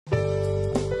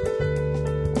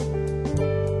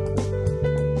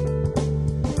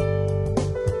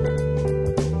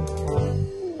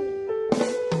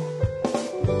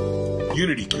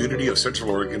Unity Community of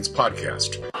Central Oregon's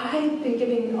podcast. I've been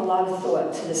giving a lot of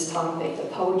thought to this topic, the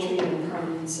poetry and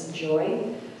impermanence of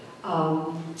joy.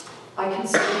 I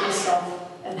consider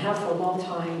myself, and have for a long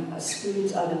time, a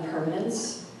student of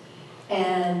impermanence.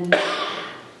 And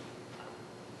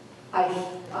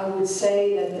I would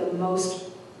say that the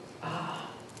most,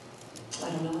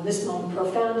 in this moment,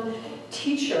 profound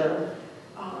teacher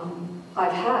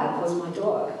I've had was my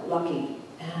dog, Lucky.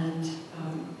 And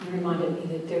you reminded me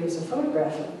that there was a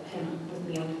photograph of him with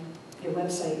me on your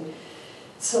website.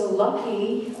 So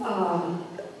Lucky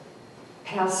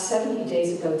passed 70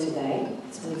 days ago today.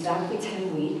 It's been exactly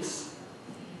 10 weeks.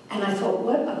 And I thought,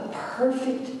 what a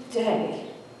perfect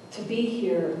day to be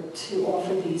here to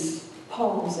offer these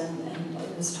poems and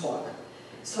this talk.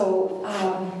 So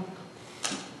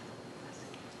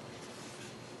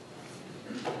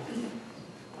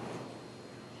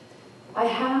I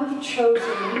have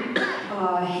chosen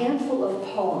a handful of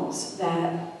poems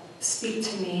that speak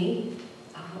to me.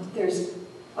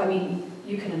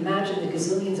 You can imagine the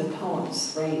gazillions of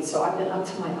poems, right? So I've been up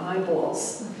to my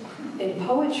eyeballs in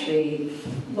poetry,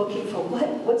 looking for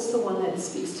what's the one that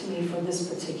speaks to me for this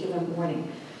particular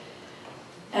morning.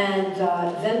 And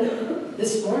then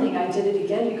this morning I did it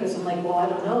again because I'm like, well, I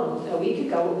don't know. A week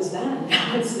ago it was that,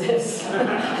 now it's this.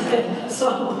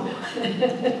 So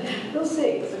we'll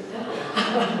see.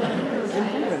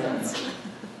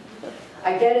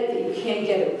 I get it that you can't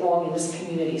get it wrong in this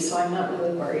community, so I'm not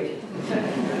really worried.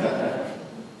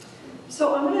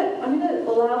 So I'm gonna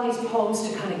allow these poems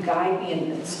to kind of guide me,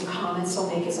 and some comments I'll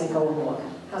make as I go along.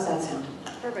 How's that sound?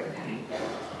 Perfect. Okay.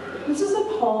 This is a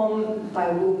poem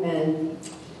by Wu Men.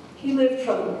 He lived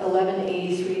from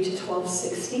 1183 to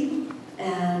 1260,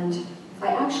 and I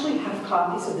actually have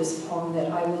copies of this poem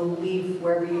that I will leave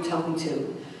wherever you tell me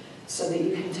to, so that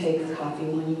you can take a copy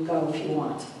when you go if you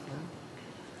want.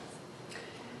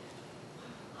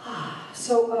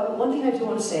 So one thing I do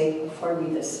want to say before I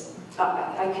read this,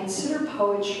 I consider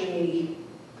poetry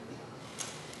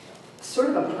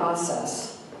sort of a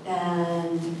process,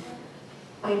 and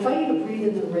I invite you to breathe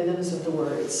in the rhythms of the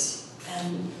words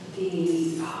and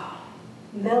the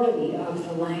melody of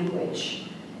the language.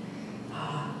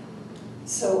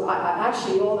 So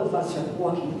actually all of us are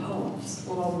walking poems.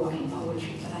 We're all walking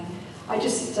poetry, but I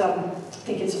just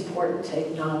think it's important to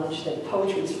acknowledge that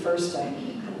poetry is first a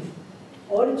kind of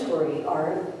auditory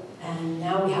art, and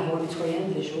now we have auditory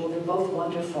and visual. They're both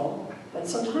wonderful, but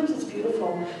sometimes it's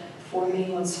beautiful for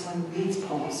me when someone reads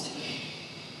poems to me.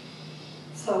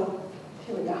 So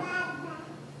here we go.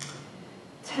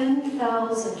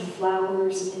 10,000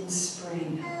 flowers in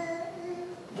spring,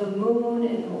 the moon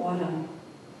in autumn,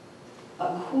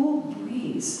 a cool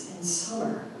breeze in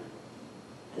summer,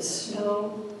 the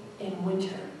snow in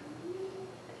winter.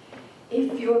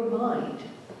 If your mind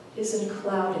isn't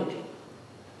clouded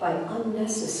by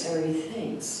unnecessary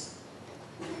things,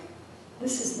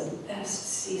 this is the best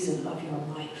season of your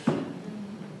life.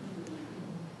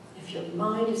 If your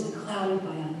mind isn't clouded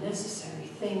by unnecessary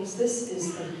things, this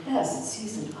is the best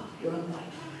season of your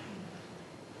life.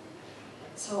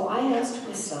 So I asked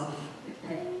myself,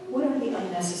 what are the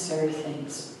unnecessary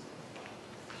things?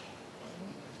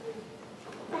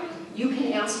 You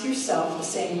can ask yourself the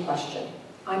same question.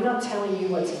 I'm not telling you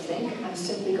what to think. I'm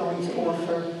simply going to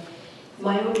offer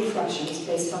my own reflections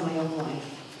based on my own life.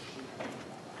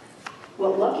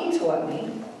 What Lucky taught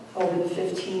me over the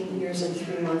 15 years and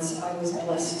 3 months I was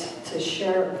blessed to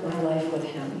share my life with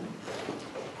him,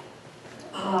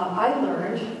 I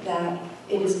learned that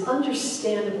it is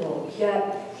understandable,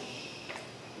 yet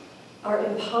our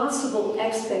impossible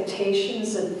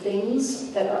expectations of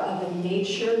things that are of a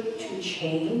nature to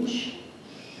change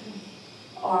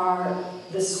are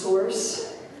the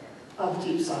source of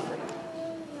deep suffering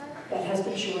that has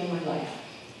been true in my life.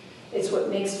 It's what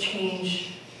makes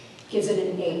change, gives it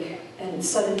an ache, and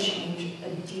sudden change a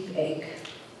deep ache.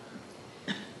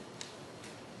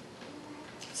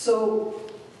 So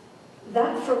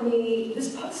that for me,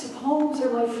 these poems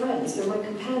are my friends, they're my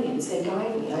companions, they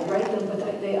guide me. I write them, but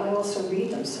I also read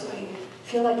them, so I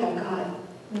feel like I've got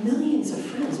millions of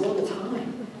friends all the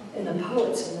time in the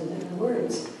poets and in the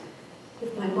words.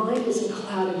 If my mind isn't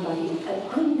clouded by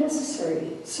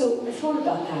unnecessary, so I thought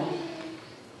about that.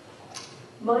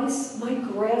 My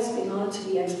grasping onto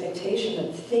the expectation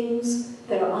that things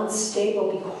that are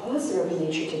unstable because they're of a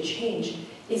nature to change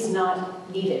is not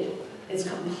needed. It's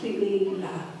completely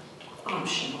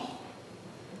optional.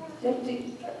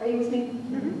 Are you with me?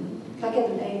 Mm-hmm. Can I get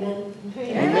an amen?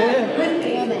 Amen. With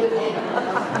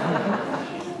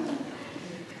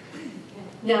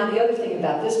me. Now, the other thing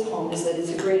about this poem is that it's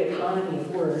a great economy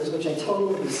of words, which I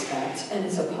totally respect, and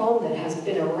it's a poem that has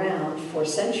been around for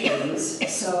centuries,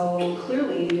 so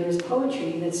clearly there's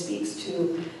poetry that speaks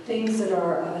to things that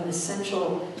are of an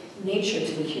essential nature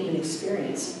to the human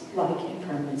experience, like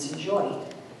impermanence and joy.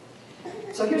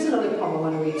 So here's another poem I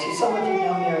want to read to you. Some of you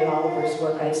know Mary Oliver's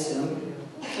work, I assume.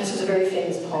 This is a very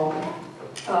famous poem.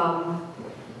 I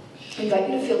invite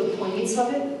you to feel the poignance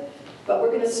of it. But we're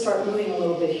going to start moving a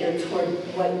little bit here toward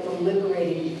what the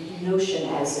liberating notion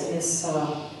is in this,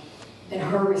 in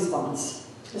her response.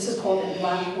 This is called In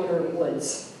Blackwater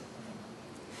Woods.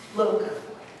 Look,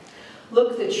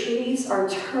 the trees are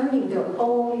turning their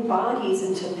own bodies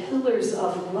into pillars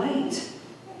of light,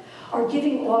 are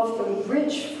giving off the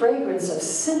rich fragrance of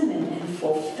cinnamon and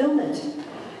fulfillment.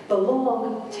 The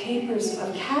long tapers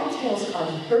of cattails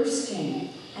are bursting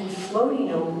and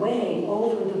floating away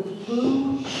over the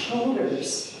blue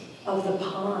shoulders of the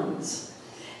ponds.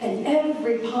 And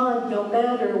every pond, no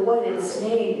matter what its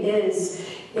name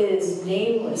is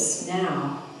nameless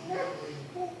now.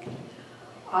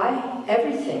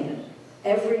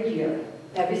 Every year,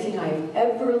 everything I've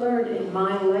ever learned in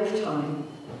my lifetime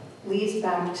leads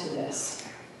back to this.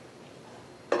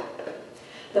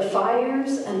 The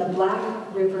fires and the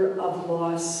black river of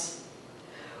loss,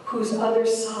 whose other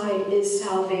side is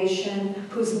salvation,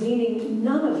 whose meaning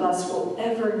none of us will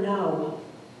ever know.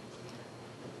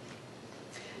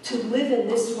 To live in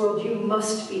this world, you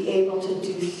must be able to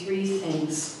do three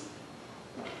things.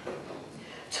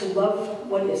 To love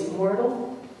what is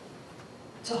mortal,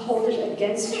 to hold it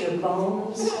against your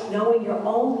bones, knowing your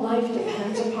own life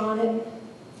depends upon it,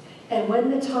 and when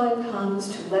the time comes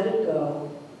to let it go,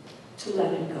 to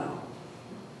let it go.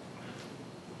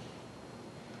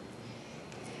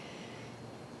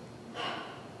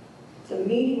 The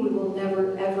meaning we will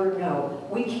never, ever know.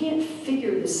 We can't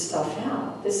figure this stuff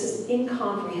out. This is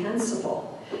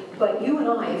incomprehensible. But you and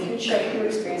I, if you check your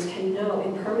experience, can know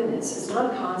impermanence is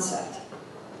not a concept.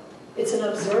 It's an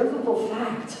observable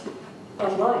fact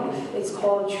of life. It's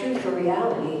called truth or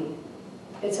reality.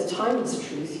 It's a timeless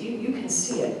truth. You can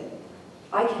see it.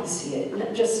 I can see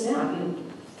it. Just now,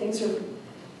 things are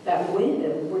that wind,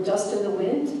 we're dust in the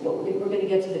wind. Well, we're going to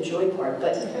get to the joy part,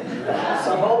 but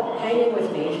so hang in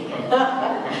with me.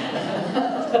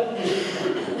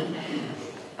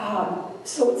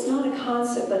 So it's not a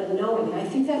concept, but a knowing, and I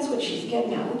think that's what she's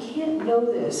getting at. We can't know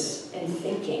this in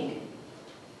thinking.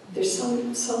 There's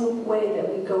some way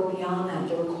that we go beyond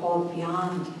that we're called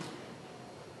beyond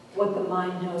what the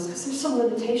mind knows, because there's some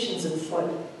limitations in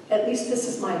thought. At least this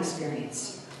is my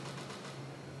experience.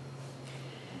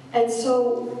 And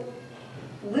so,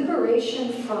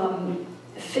 liberation from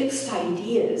fixed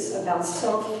ideas about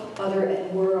self, other,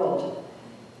 and world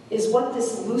is what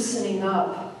this loosening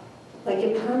up, like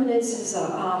impermanence is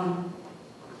a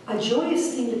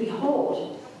joyous thing to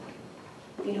behold.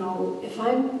 If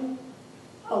I'm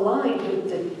aligned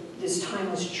with this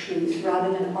timeless truth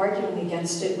rather than arguing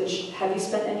against it, which, have you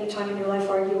spent any time in your life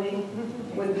arguing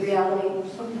with reality?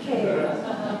 Okay,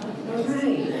 all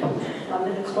right. I'm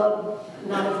in a club,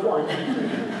 not of one.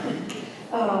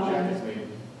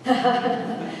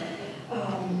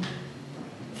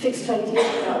 Fixed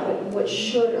ideas about what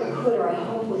should or could or I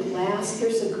hope would last.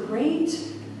 There's a great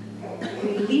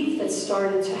relief that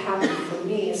started to happen for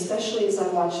me, especially as I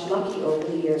watched Lucky over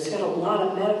the years. He had a lot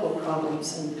of medical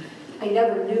problems, and I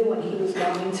never knew when he was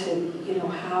going to,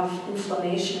 have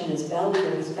inflammation in his belly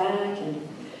or his back, and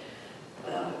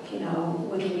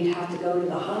whether we'd have to go to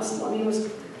the hospital. I mean, it was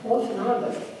off and on,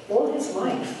 but all his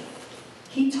life,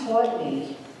 he taught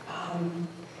me,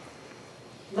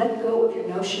 let go of your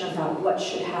notion about what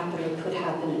should happen or could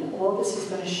happen, and all this is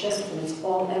going to shift, and it's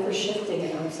all ever shifting.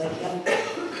 And I was like, yep,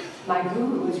 my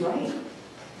guru was right.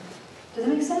 Does that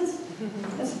make sense?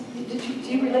 Do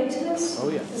you relate to this? Oh,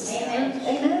 yes. Amen?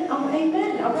 Amen? Oh,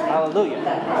 amen. All right. Hallelujah.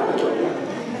 Hallelujah.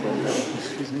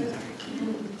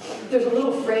 There's a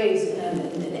little phrase in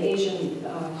an Asian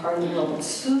part of the world,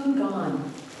 soon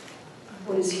gone.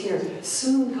 What is here?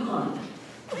 Soon gone.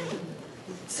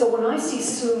 So when I see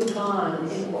soon gone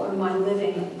in my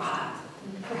living,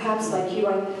 perhaps like you,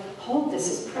 I hold this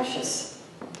as precious.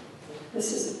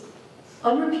 This is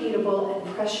unrepeatable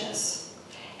and precious.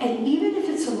 And even if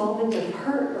it's a moment of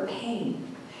hurt or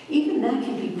pain, even that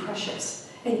can be precious.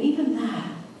 And even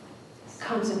that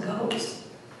comes and goes.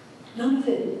 None of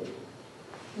it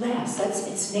lasts. That's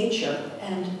its nature.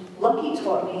 And Lucky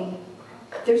taught me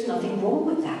there's nothing wrong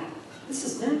with that. This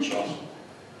is natural.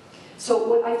 So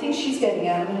what I think she's getting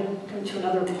at, I'm going to go to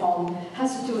another poem,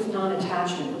 has to do with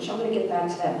non-attachment, which I'm going to get back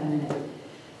to that in a minute.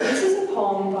 This is a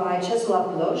poem by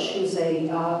Czesław Miłosz, who's a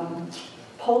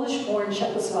Polish-born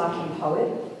Czechoslovakian poet.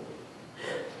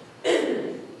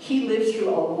 He lived through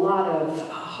a lot of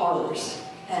horrors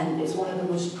and is one of the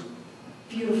most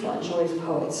beautiful and joyous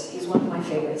poets. He's one of my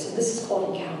favorites, and this is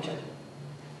called Encounter.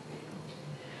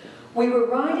 We were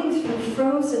riding through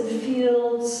frozen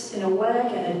fields in a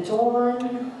wagon at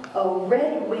dawn. A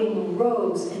red wing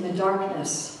rose in the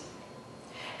darkness,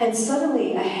 and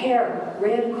suddenly a hare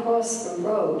ran across the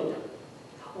road.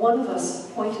 One of us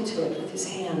pointed to it with his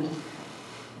hand.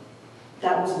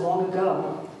 That was long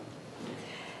ago.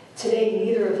 Today,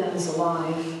 neither of them is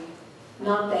alive,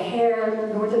 not the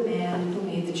hare nor the man who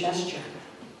made the gesture.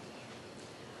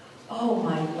 Oh,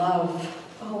 my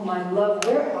love,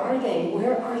 where are they?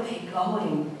 Where are they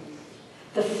going?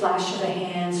 The flash of a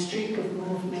hand, streak of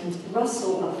movement,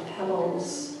 rustle of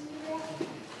pebbles.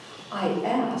 I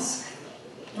ask,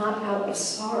 not out of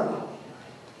sorrow,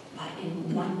 but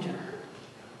in wonder.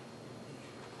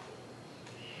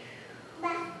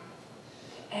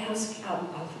 Ask out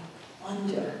of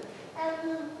wonder.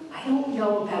 I don't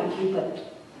know about you,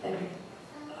 but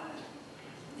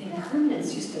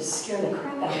impermanence used to scare the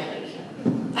crap out of me.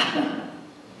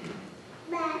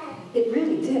 It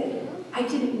really did. I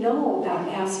didn't know about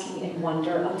asking in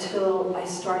wonder until I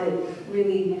started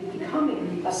really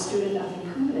becoming a student of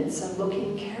impermanence and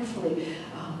looking carefully,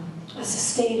 a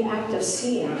sustained act of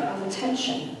seeing, of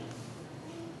attention.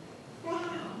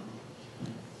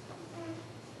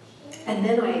 And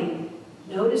then I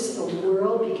noticed the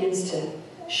world begins to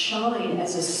shine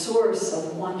as a source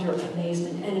of wonder,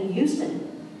 amazement, and amusement.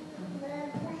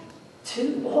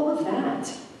 Too, all of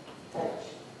that.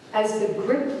 As the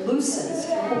grip loosens,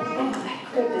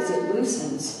 that grip as it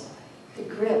loosens, the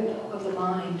grip of the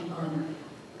mind on,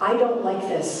 I don't like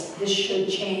this should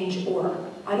change, or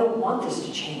I don't want this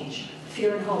to change.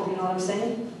 Fear and hope, you know what I'm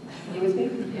saying? You with me?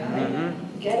 Yeah.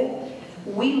 Mm-hmm. Get it?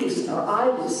 We loosen, or I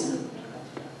loosen.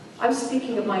 I'm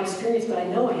speaking of my experience, but I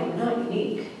know I am not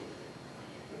unique.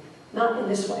 Not in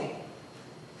this way.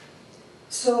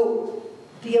 So,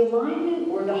 the alignment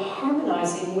or the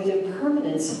harmonizing with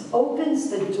impermanence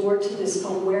opens the door to this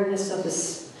awareness of the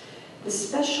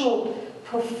special,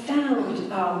 profound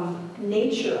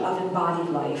nature of embodied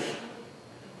life.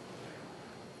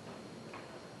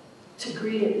 To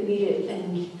greet it, meet it,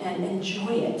 and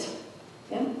enjoy it.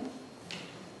 Yeah?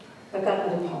 I've got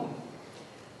another poem.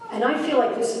 And I feel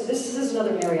like this is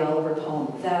another Mary Oliver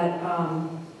poem that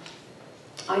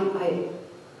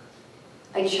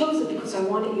I chose it because I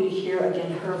wanted you to hear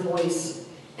again her voice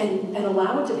and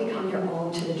allow it to become your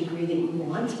own to the degree that you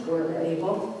want or are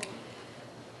able.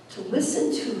 To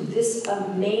listen to this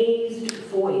amazed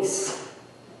voice.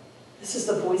 This is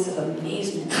the voice of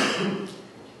amazement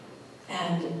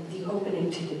and the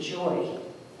opening to the joy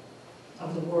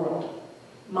of the world.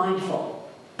 Mindful.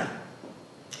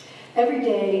 Every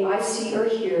day I see or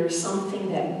hear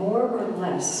something that more or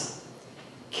less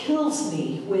kills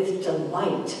me with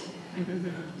delight.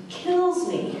 Kills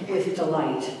me with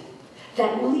delight.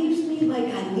 That leaves me like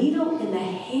a needle in the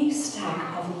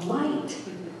haystack of light.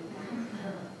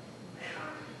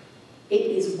 It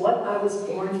is what I was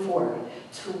born for.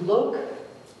 To look,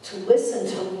 to listen,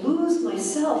 to lose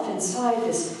myself inside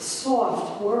this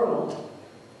soft world.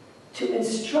 To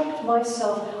instruct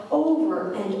myself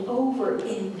over and over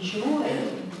in joy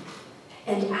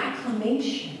and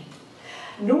acclamation.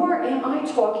 Nor am I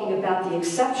talking about the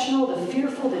exceptional, the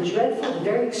fearful, the dreadful, the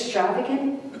very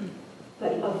extravagant,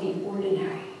 but of the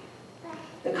ordinary,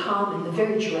 the common, the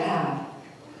very drab,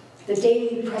 the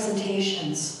daily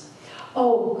presentations.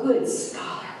 Oh, good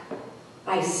scholar,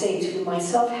 I say to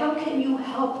myself, how can you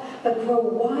help but grow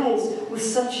wise with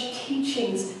such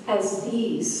teachings as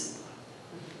these?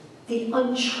 The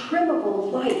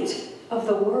untrimmable light of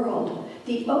the world,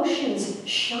 the oceans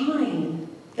shine,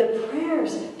 the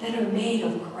prayers that are made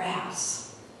of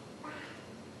grass.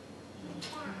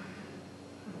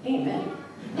 Amen.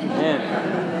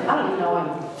 Amen. I don't even know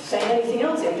I'm saying anything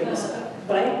else after this,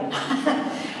 but I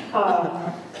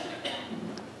am.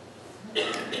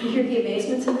 You hear the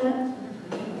amazement in that?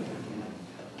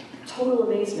 Total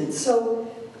amazement. So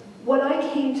what I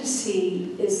came to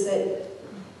see is that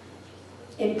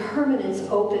impermanence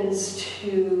opens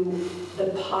to the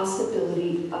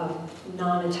possibility of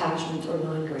non-attachment or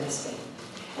non-grasping.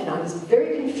 And I was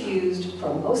very confused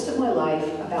for most of my life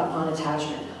about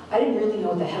non-attachment. I didn't really know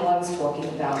what the hell I was talking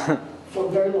about for a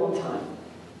very long time.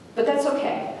 But that's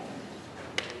okay.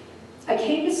 I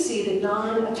came to see that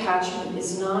non-attachment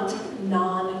is not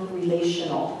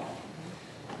non-relational.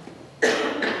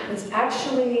 It's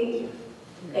actually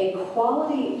a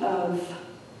quality of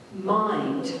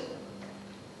mind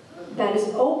that is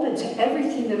open to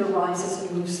everything that arises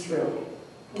and moves through.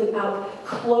 without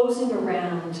closing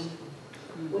around,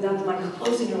 without the mind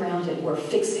closing around it or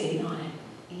fixating on it.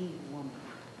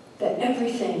 That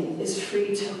everything is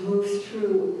free to move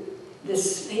through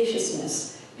this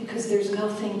spaciousness because there's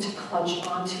nothing to clutch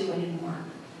onto anymore.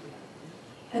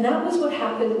 And that was what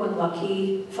happened when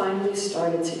Lucky finally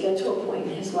started to get to a point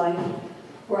in his life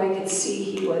where I could see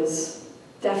he was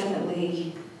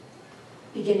definitely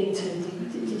beginning to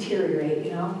deteriorate,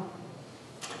 you know?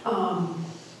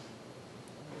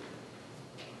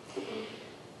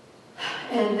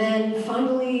 And then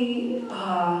finally,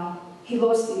 he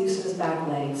lost the use of his back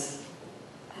legs.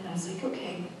 And I was like,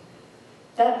 okay.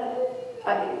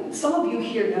 Some of you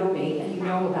here know me, and you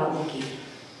know about Lucky.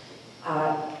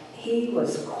 He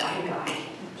was quite a guy.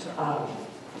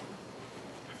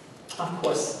 Of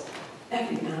course,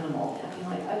 every animal. I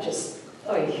mean, I just,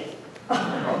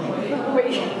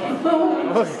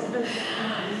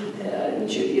 in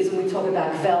Judaism, we talk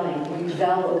about kvelling. We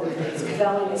vel over things.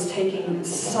 Kvelling is taking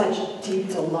such deep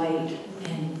delight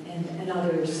in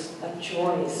others, like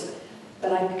joys.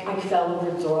 But I kvel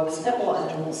over dogs, all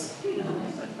animals. You know.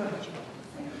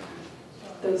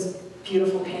 Those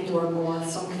beautiful Pandora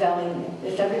moths, some kvelling.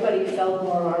 If everybody kveled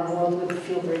more, our world would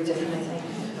feel very different, I think.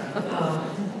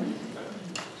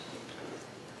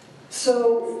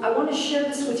 So I want to share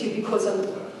this with you because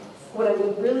what I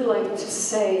would really like to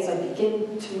say as I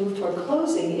begin to move toward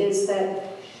closing is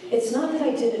that it's not that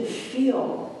I didn't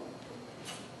feel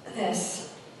this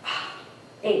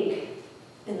ache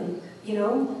you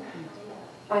know?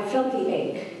 I felt the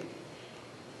ache.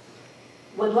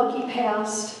 When Lucky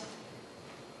passed,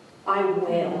 I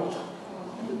wailed.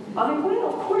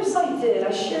 Of course I did.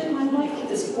 I shared my life with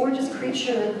this gorgeous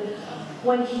creature.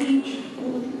 When he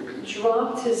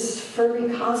dropped his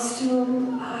furry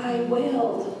costume, I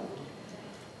wailed.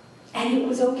 And it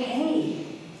was okay,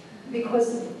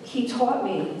 because he taught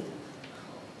me,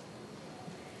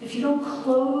 if you don't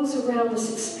close around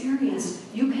this experience,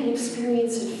 you can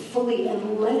experience it fully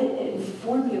and let it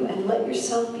inform you and let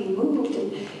yourself be moved.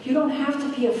 And you don't have to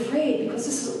be afraid, because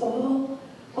this is all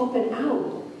open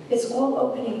out. It's all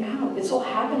opening out. It's all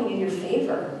happening in your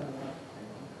favor.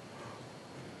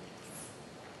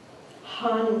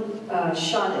 Han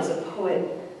Shan is a poet,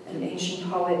 an ancient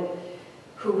poet,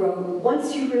 who wrote,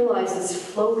 once you realize this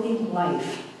floating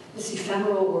life, this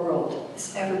ephemeral world,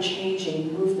 this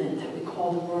ever-changing movement that we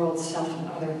call the world, self and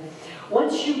other,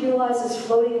 once you realize this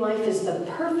floating life is the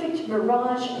perfect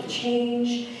mirage of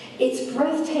change, it's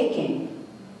breathtaking.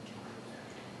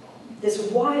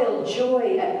 This wild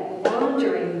joy at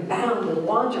wandering,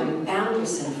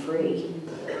 boundless and free.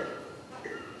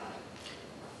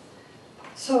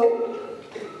 So,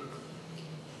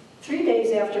 3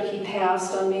 days after he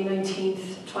passed on May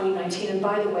 19th, 2019, and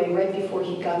by the way, right before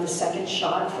he got the second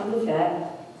shot from the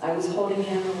vet, I was holding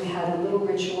him and we had a little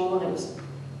ritual, and it was,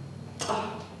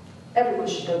 everyone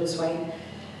should go this way.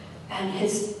 And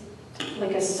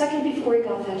like a second before he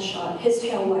got that shot, his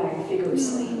tail wagged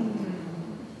vigorously.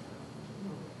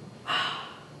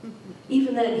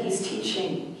 Even then, he's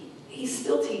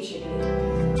still teaching me.